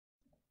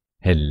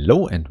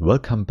Hello and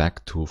welcome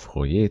back to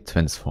Fourier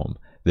Transform,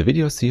 the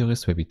video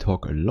series where we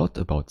talk a lot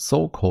about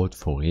so-called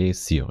Fourier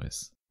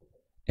series.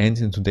 And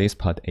in today's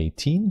part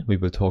 18, we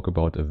will talk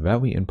about a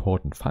very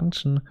important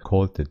function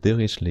called the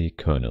Dirichlet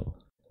kernel.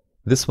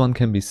 This one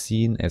can be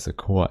seen as a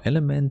core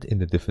element in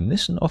the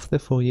definition of the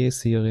Fourier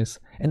series,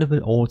 and it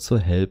will also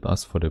help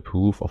us for the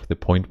proof of the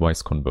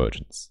pointwise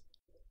convergence.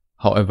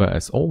 However,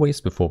 as always,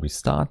 before we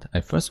start,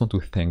 I first want to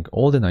thank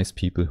all the nice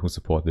people who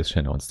support this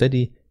channel on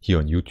Steady, here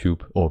on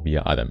YouTube or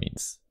via other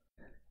means.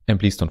 And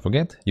please don't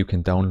forget, you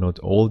can download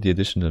all the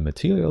additional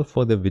material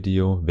for the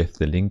video with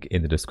the link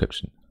in the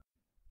description.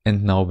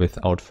 And now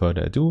without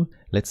further ado,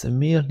 let's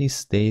immediately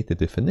state the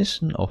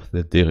definition of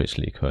the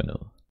Dirichlet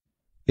kernel.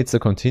 It's a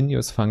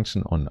continuous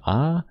function on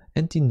R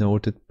and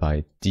denoted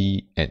by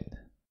dn.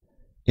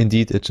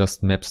 Indeed, it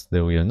just maps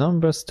the real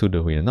numbers to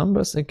the real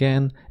numbers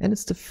again, and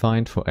it's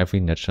defined for every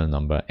natural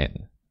number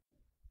n.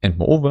 And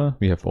moreover,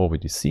 we have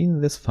already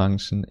seen this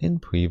function in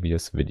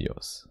previous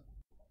videos.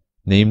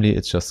 Namely,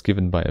 it's just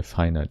given by a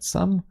finite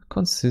sum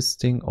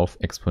consisting of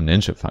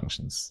exponential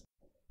functions.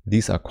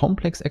 These are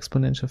complex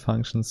exponential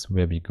functions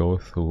where we go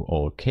through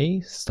all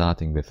k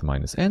starting with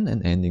minus n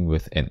and ending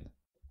with n.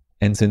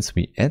 And since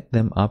we add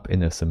them up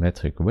in a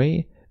symmetric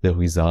way, the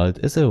result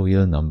is a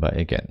real number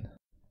again.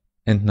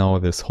 And now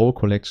this whole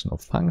collection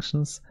of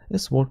functions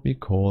is what we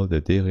call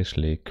the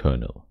Dirichlet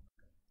kernel.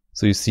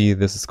 So you see,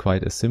 this is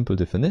quite a simple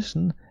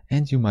definition,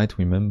 and you might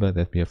remember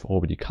that we have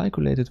already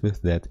calculated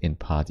with that in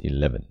part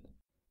 11.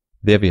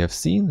 There we have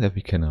seen that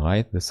we can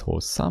write this whole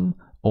sum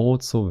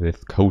also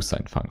with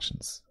cosine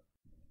functions.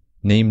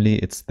 Namely,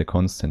 it's the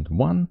constant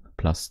 1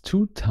 plus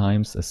 2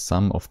 times a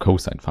sum of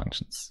cosine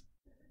functions.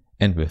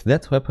 And with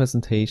that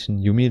representation,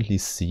 you immediately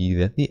see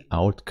that the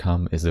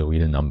outcome is a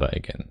real number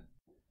again.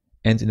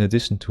 And in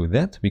addition to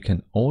that, we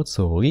can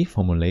also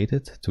reformulate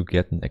it to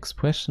get an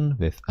expression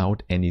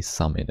without any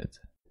sum in it.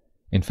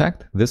 In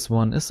fact, this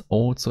one is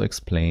also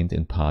explained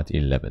in part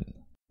 11.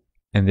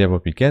 And there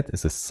what we get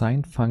is a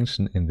sine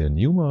function in the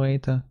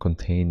numerator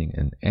containing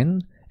an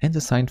n and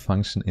a sine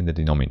function in the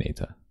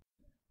denominator.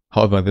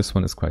 However, this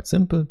one is quite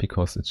simple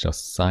because it's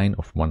just sine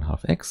of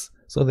 1/2 x,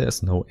 so there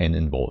is no n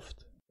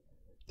involved.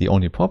 The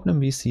only problem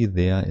we see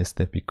there is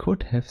that we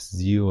could have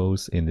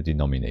zeros in the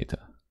denominator.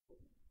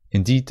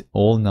 Indeed,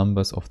 all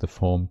numbers of the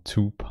form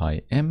 2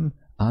 pi m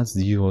are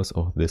zeros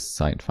of this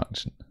sine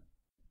function.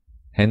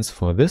 Hence,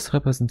 for this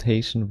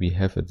representation, we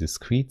have a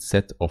discrete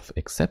set of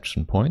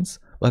exception points,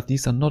 but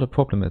these are not a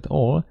problem at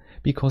all,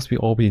 because we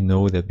already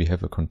know that we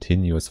have a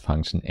continuous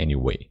function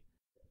anyway.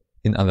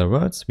 In other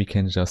words, we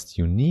can just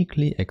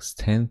uniquely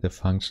extend the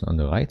function on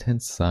the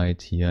right-hand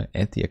side here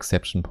at the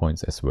exception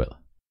points as well.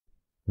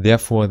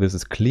 Therefore, this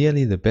is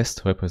clearly the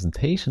best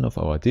representation of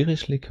our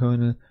Dirichlet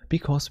kernel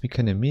because we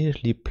can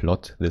immediately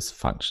plot this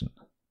function.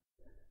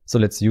 So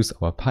let's use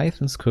our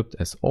Python script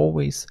as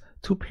always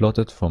to plot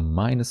it from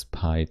minus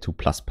pi to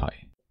plus pi.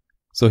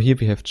 So here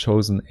we have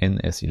chosen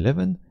n as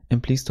 11,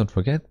 and please don't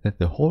forget that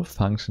the whole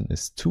function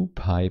is 2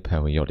 pi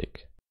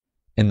periodic.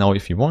 And now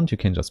if you want, you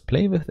can just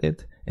play with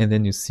it, and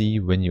then you see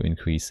when you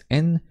increase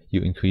n,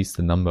 you increase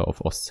the number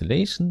of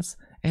oscillations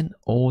and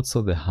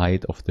also the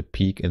height of the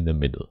peak in the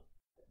middle.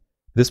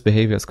 This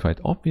behavior is quite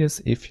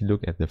obvious if you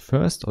look at the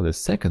first or the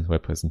second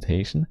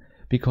representation,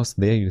 because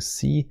there you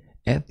see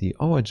at the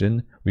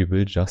origin we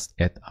will just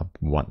add up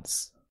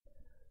once.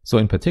 So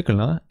in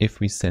particular, if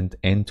we send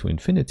n to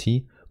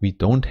infinity, we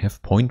don't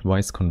have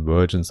pointwise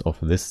convergence of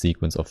this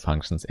sequence of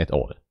functions at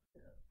all.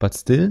 But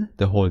still,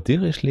 the whole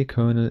Dirichlet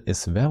kernel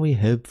is very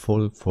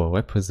helpful for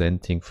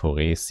representing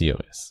Fourier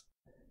series.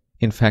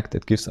 In fact,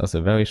 it gives us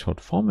a very short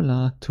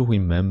formula to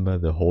remember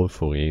the whole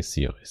Fourier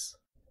series.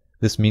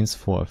 This means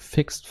for a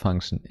fixed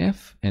function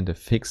f and a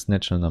fixed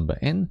natural number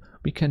n,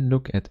 we can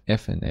look at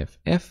f and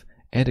f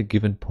at a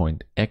given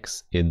point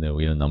x in the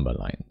real number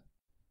line.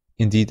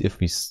 Indeed, if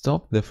we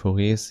stop the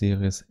Fourier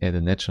series at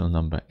a natural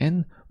number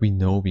n, we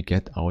know we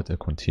get out a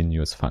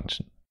continuous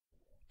function.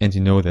 And you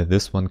know that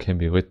this one can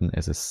be written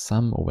as a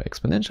sum over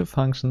exponential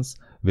functions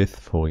with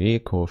Fourier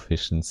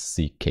coefficients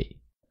ck.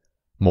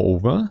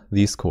 Moreover,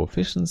 these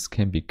coefficients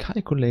can be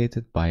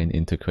calculated by an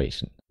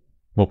integration.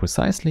 More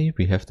precisely,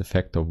 we have the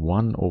factor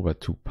 1 over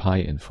 2 pi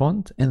in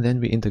front, and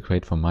then we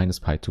integrate from minus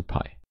pi to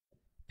pi.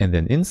 And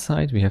then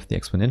inside we have the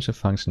exponential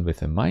function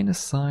with a minus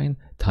sign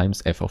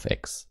times f of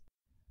x.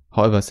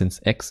 However,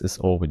 since x is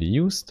already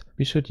used,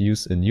 we should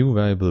use a new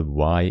variable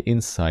y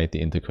inside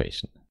the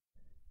integration.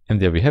 And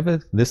there we have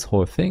it, this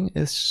whole thing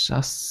is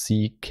just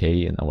ck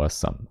in our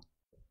sum.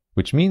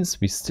 Which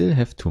means we still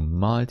have to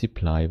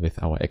multiply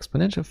with our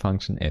exponential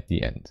function at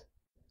the end.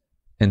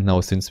 And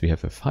now since we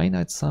have a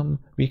finite sum,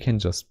 we can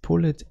just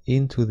pull it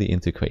into the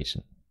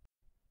integration.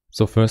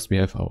 So first we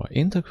have our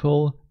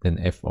integral, then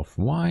f of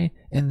y,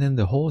 and then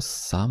the whole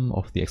sum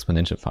of the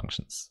exponential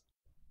functions.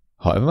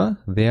 However,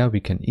 there we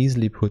can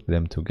easily put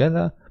them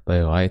together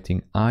by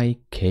writing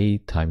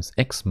ik times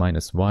x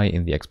minus y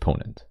in the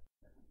exponent.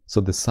 So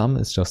the sum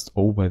is just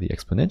over the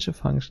exponential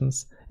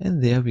functions,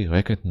 and there we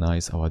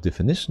recognize our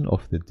definition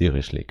of the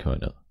Dirichlet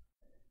kernel.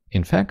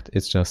 In fact,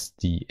 it's just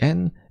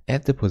dn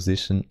at the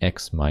position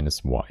x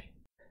minus y.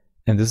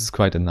 And this is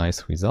quite a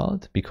nice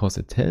result because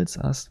it tells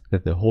us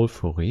that the whole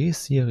Fourier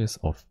series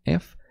of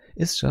f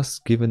is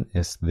just given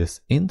as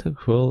this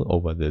integral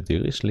over the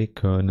Dirichlet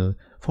kernel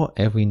for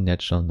every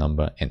natural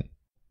number n.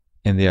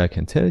 And there I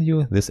can tell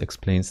you this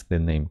explains the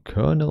name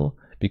kernel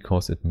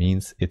because it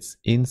means it's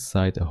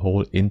inside a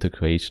whole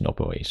integration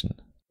operation.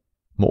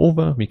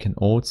 Moreover, we can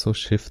also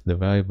shift the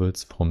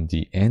variables from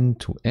dn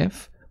to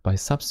f by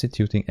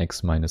substituting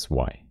x minus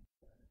y.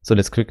 So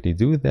let's quickly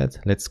do that.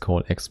 Let's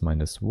call x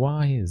minus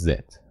y z.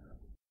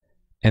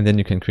 And then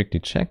you can quickly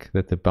check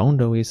that the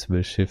boundaries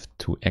will shift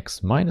to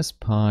x minus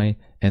pi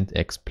and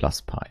x plus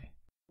pi.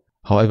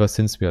 However,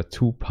 since we are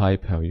 2 pi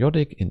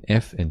periodic in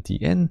f and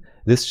dn,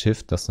 this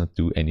shift does not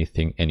do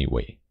anything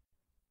anyway.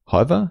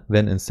 However,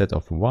 then instead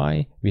of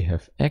y, we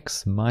have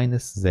x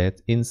minus z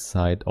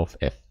inside of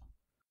f.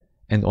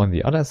 And on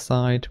the other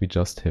side, we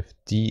just have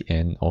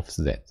dn of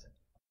z.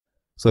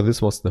 So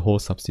this was the whole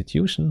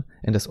substitution,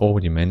 and as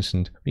already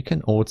mentioned, we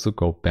can also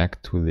go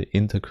back to the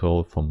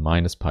integral from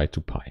minus pi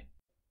to pi.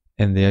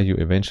 And there you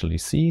eventually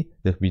see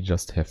that we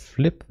just have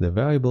flipped the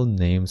variable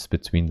names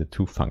between the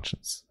two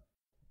functions.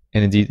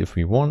 And indeed, if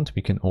we want,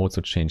 we can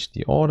also change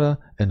the order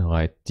and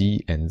write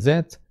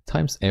dnz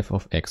times f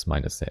of x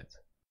minus z.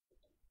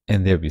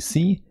 And there we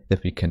see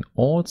that we can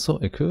also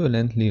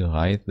equivalently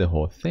write the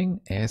whole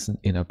thing as an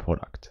inner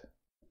product.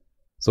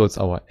 So it's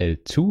our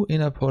L2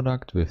 inner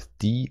product with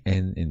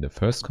dn in the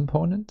first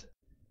component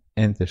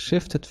and the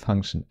shifted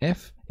function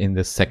f in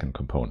the second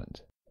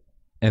component.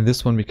 And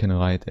this one we can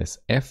write as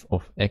f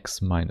of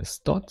x minus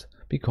dot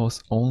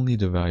because only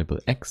the variable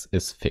x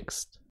is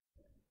fixed.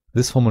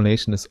 This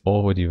formulation is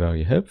already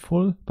very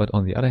helpful, but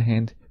on the other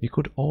hand, we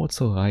could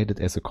also write it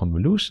as a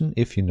convolution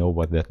if you know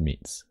what that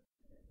means.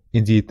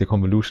 Indeed, the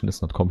convolution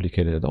is not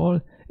complicated at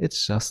all,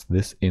 it's just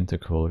this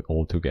integral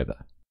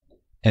altogether.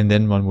 And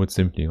then one would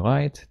simply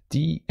write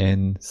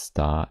dn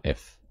star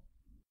f.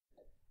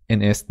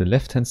 And as the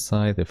left-hand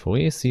side, the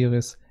Fourier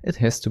series, it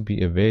has to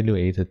be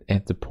evaluated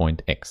at the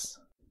point x.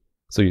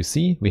 So you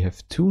see, we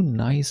have two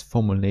nice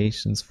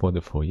formulations for the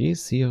Fourier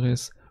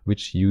series,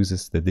 which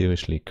uses the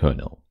Dirichlet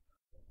kernel.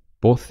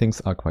 Both things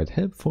are quite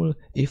helpful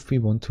if we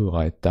want to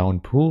write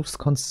down proofs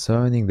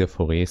concerning the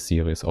Fourier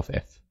series of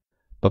f.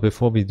 But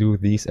before we do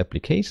these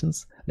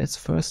applications, let's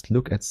first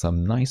look at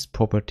some nice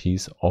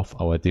properties of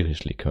our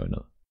Dirichlet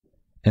kernel.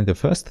 And the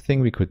first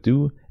thing we could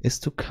do is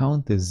to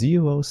count the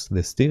zeros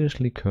this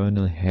Dirichlet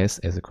kernel has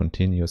as a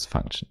continuous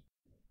function.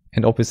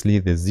 And obviously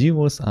the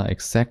zeros are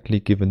exactly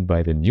given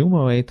by the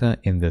numerator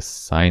in the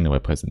sine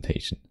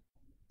representation.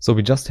 So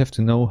we just have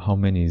to know how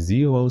many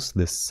zeros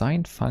this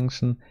sine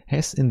function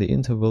has in the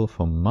interval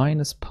from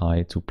minus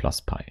pi to plus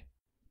pi.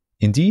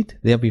 Indeed,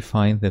 there we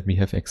find that we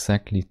have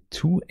exactly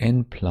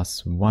 2n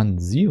plus 1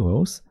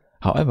 zeros.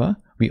 However,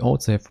 we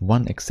also have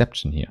one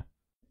exception here.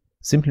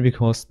 Simply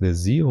because the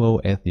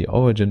 0 at the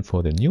origin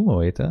for the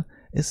numerator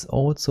is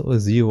also a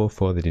 0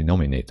 for the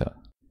denominator.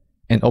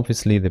 And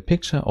obviously the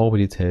picture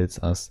already tells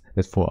us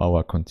that for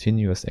our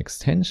continuous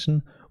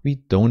extension, we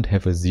don't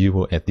have a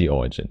 0 at the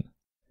origin.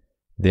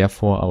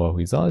 Therefore, our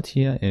result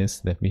here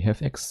is that we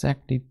have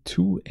exactly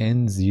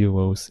 2n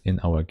zeros in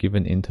our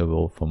given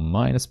interval from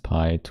minus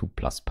pi to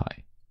plus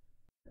pi.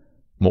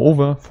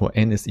 Moreover, for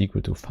n is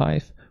equal to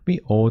 5, we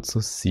also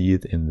see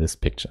it in this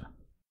picture.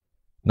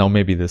 Now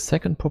maybe the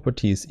second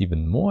property is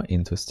even more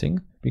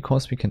interesting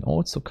because we can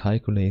also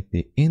calculate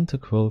the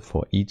integral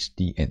for each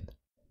dn.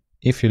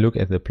 If you look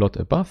at the plot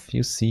above,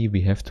 you see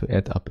we have to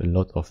add up a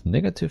lot of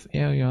negative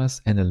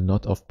areas and a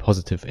lot of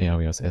positive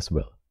areas as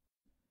well.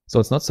 So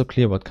it's not so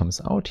clear what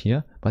comes out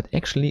here, but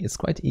actually it's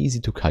quite easy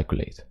to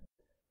calculate.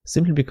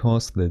 Simply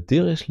because the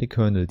Dirichlet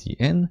kernel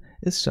dn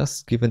is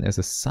just given as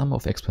a sum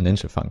of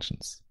exponential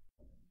functions.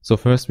 So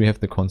first we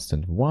have the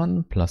constant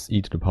 1 plus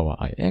e to the power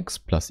ix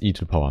plus e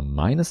to the power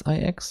minus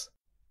ix.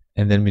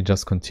 And then we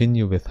just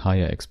continue with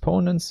higher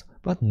exponents,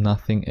 but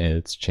nothing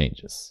else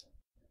changes.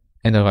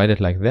 And I write it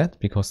like that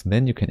because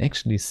then you can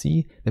actually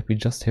see that we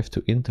just have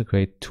to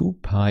integrate 2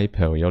 pi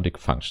periodic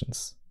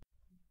functions.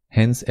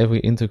 Hence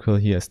every integral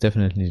here is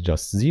definitely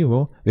just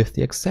 0 with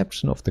the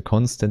exception of the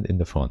constant in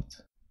the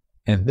front.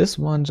 And this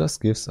one just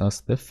gives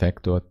us the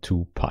factor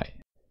 2 pi.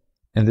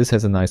 And this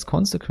has a nice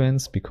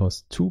consequence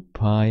because 2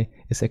 pi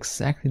is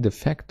exactly the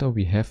factor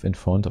we have in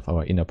front of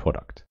our inner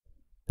product.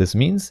 This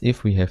means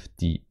if we have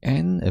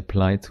dn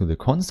applied to the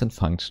constant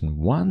function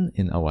 1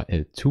 in our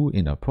L2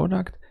 inner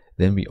product,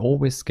 then we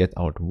always get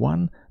out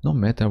 1 no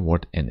matter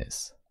what n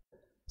is.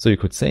 So you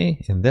could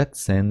say, in that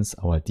sense,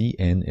 our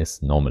dn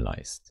is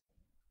normalized.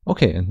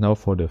 Okay, and now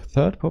for the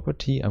third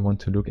property, I want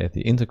to look at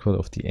the integral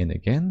of dn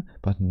again,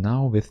 but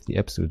now with the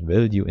absolute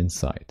value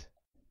inside.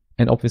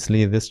 And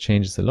obviously this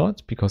changes a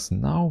lot because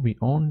now we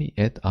only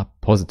add up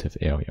positive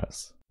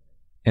areas.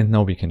 And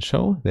now we can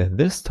show that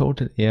this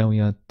total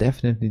area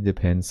definitely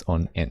depends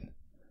on n.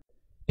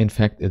 In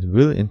fact, it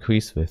will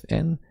increase with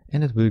n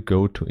and it will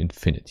go to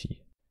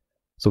infinity.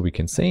 So we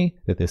can say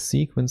that the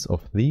sequence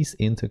of these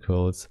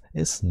integrals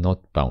is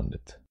not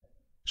bounded.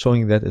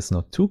 Showing that is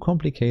not too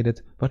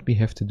complicated, but we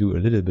have to do a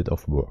little bit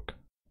of work.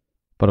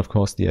 But of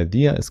course the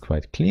idea is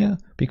quite clear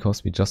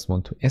because we just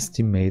want to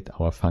estimate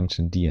our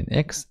function d and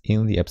x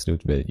in the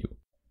absolute value.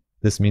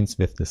 This means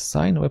with the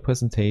sine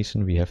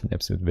representation we have an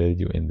absolute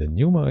value in the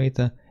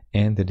numerator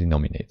and the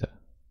denominator.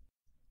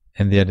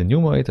 And there the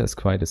numerator is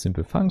quite a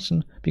simple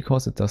function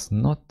because it does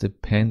not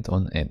depend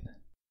on n.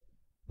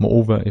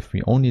 Moreover, if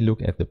we only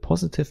look at the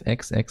positive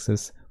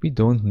x-axis, we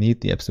don't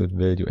need the absolute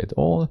value at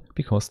all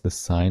because the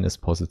sine is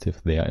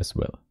positive there as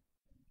well.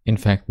 In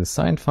fact, the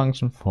sine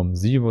function from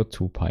 0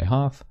 to pi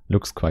half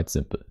looks quite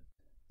simple.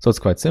 So it's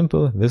quite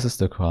simple, this is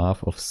the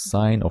graph of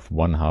sine of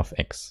 1/2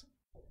 x.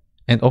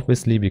 And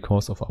obviously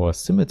because of our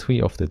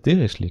symmetry of the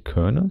Dirichlet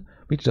kernel,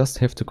 we just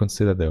have to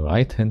consider the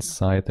right hand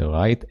side, the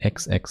right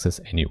x-axis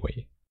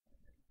anyway.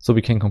 So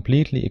we can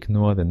completely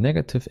ignore the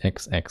negative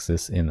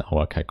x-axis in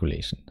our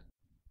calculation.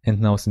 And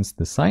now since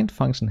the sine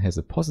function has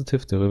a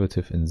positive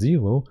derivative in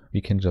 0,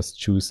 we can just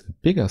choose a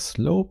bigger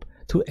slope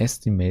to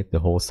estimate the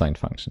whole sine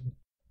function.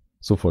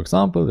 So for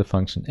example, the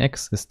function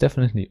x is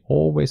definitely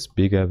always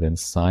bigger than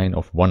sine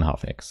of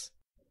 1/2 x.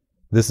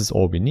 This is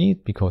all we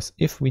need because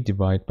if we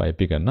divide by a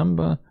bigger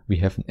number, we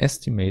have an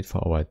estimate for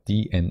our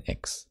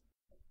dnx.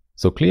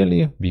 So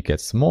clearly we get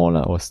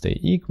smaller or stay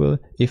equal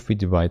if we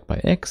divide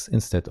by x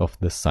instead of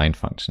the sine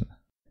function.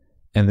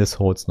 And this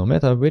holds no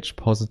matter which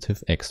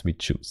positive x we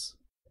choose.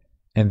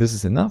 And this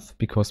is enough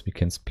because we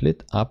can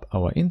split up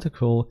our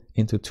integral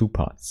into two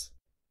parts.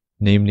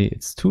 Namely,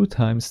 it's 2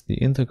 times the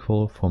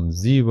integral from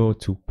 0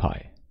 to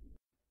pi.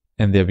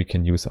 And there we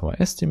can use our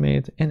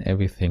estimate and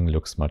everything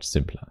looks much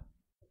simpler.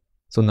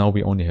 So now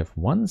we only have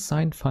one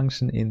sine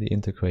function in the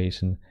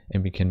integration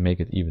and we can make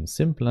it even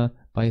simpler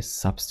by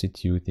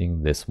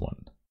substituting this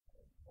one.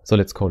 So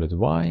let's call it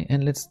y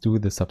and let's do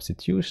the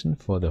substitution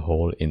for the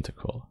whole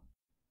integral.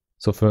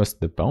 So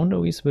first the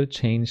boundaries will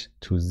change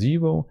to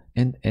 0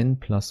 and n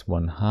plus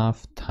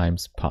 1/2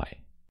 times pi.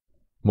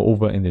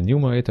 Moreover, in the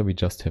numerator we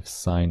just have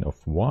sine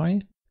of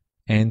y,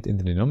 and in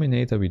the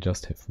denominator we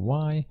just have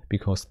y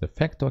because the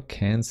factor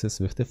cancels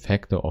with the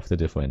factor of the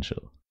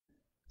differential.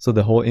 So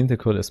the whole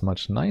integral is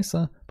much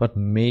nicer, but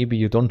maybe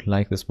you don't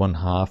like this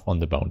 1/2 on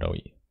the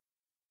boundary.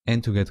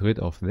 And to get rid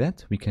of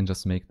that, we can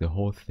just make the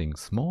whole thing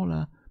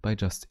smaller by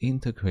just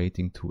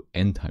integrating to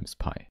n times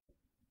pi.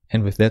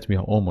 And with that we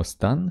are almost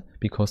done,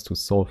 because to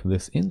solve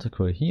this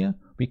integral here,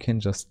 we can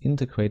just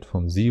integrate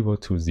from 0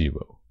 to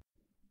 0.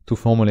 To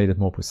formulate it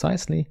more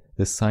precisely,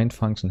 the sine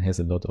function has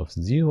a lot of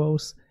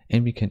zeros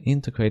and we can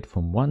integrate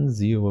from one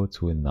 0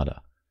 to another.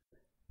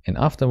 And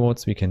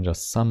afterwards we can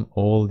just sum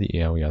all the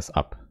areas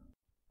up.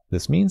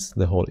 This means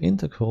the whole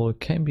integral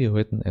can be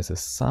written as a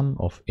sum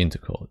of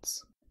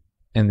integrals.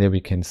 And there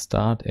we can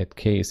start at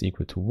k is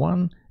equal to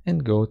 1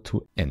 and go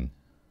to n.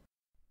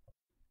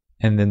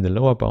 And then the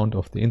lower bound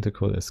of the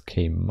integral is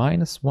k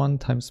minus 1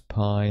 times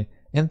pi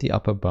and the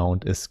upper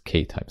bound is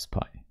k times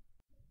pi.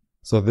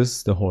 So this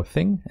is the whole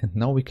thing, and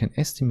now we can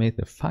estimate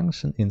the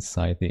function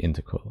inside the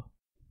integral.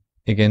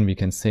 Again, we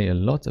can say a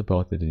lot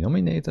about the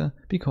denominator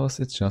because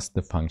it's just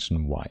the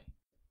function y.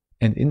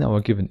 And in our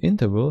given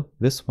interval,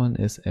 this one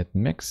is at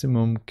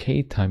maximum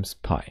k times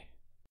pi.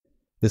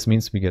 This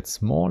means we get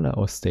smaller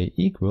or stay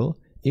equal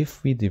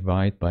if we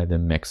divide by the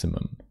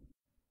maximum.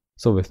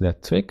 So with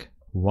that trick,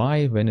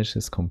 y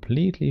vanishes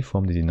completely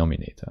from the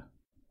denominator.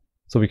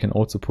 So we can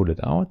also pull it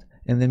out,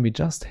 and then we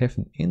just have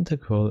an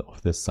integral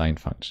of the sine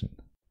function.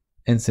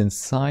 And since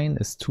sine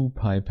is 2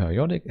 pi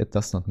periodic, it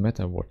does not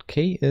matter what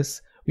k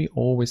is, we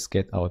always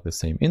get out the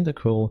same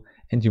integral,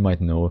 and you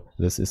might know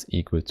this is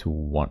equal to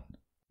 1.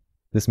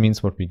 This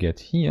means what we get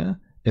here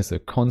is a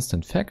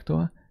constant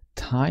factor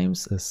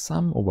times a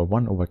sum over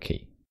 1 over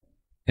k.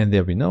 And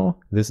there we know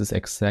this is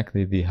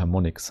exactly the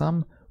harmonic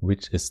sum,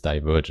 which is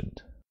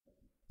divergent.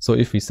 So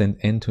if we send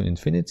n to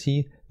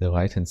infinity, the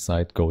right hand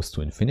side goes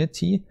to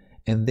infinity,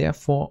 and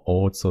therefore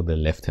also the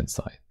left hand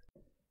side.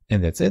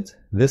 And that's it,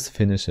 this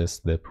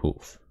finishes the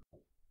proof.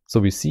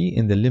 So we see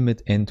in the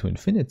limit n to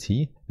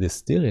infinity,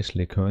 this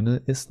Dirichlet kernel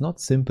is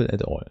not simple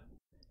at all.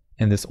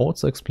 And this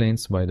also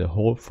explains why the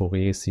whole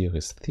Fourier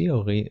series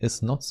theory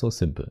is not so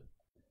simple.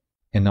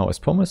 And now as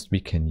promised, we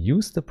can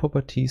use the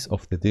properties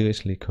of the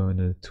Dirichlet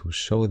kernel to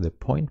show the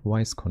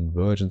pointwise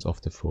convergence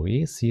of the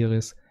Fourier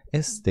series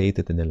as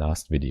stated in the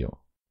last video.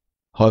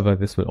 However,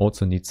 this will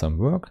also need some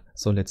work,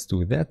 so let's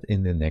do that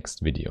in the next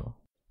video.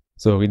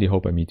 So I really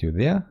hope I meet you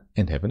there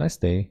and have a nice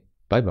day.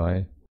 Bye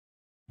bye.